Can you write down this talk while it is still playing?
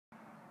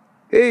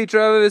Hey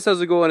Travis, how's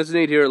it going? It's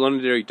Nate here at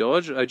Londonderry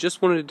Dodge. I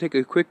just wanted to take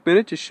a quick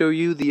minute to show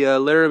you the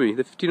Laramie,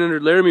 the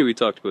 1500 Laramie we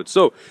talked about.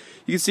 So,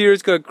 you can see here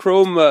it's got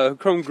chrome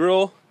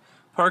grille,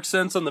 park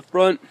sense on the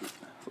front,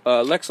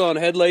 Lexon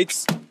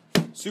headlights,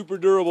 super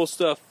durable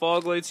stuff,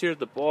 fog lights here at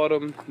the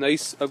bottom,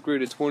 nice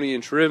upgraded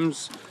 20-inch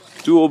rims,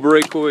 dual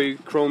breakaway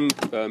chrome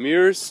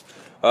mirrors,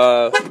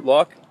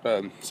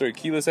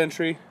 keyless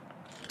entry,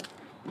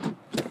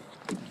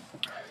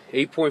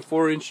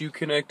 8.4-inch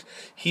Uconnect,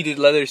 heated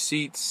leather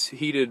seats,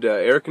 heated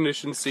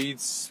air-conditioned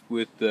seats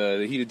with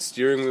the heated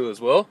steering wheel as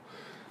well.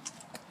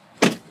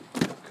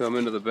 Come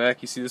into the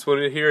back, you see this one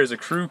here is a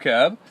crew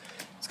cab.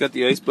 It's got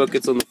the ice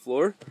buckets on the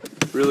floor.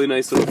 Really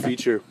nice little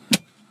feature.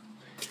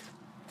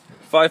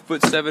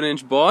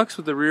 5'7" box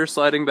with the rear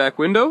sliding back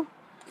window.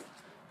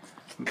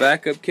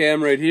 Backup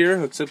cam right here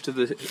hooks up to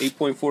the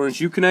 8.4-inch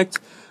Uconnect.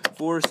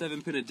 4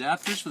 7-pin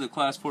adapters for the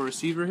Class 4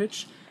 receiver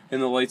hitch,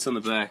 and the lights on the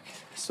back.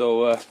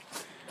 So,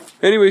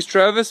 anyways,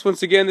 Travis,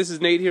 once again, this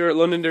is Nate here at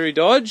Londonderry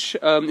Dodge.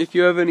 If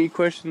you have any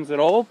questions at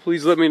all,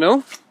 please let me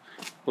know.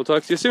 We'll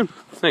talk to you soon.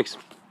 Thanks.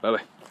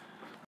 Bye-bye.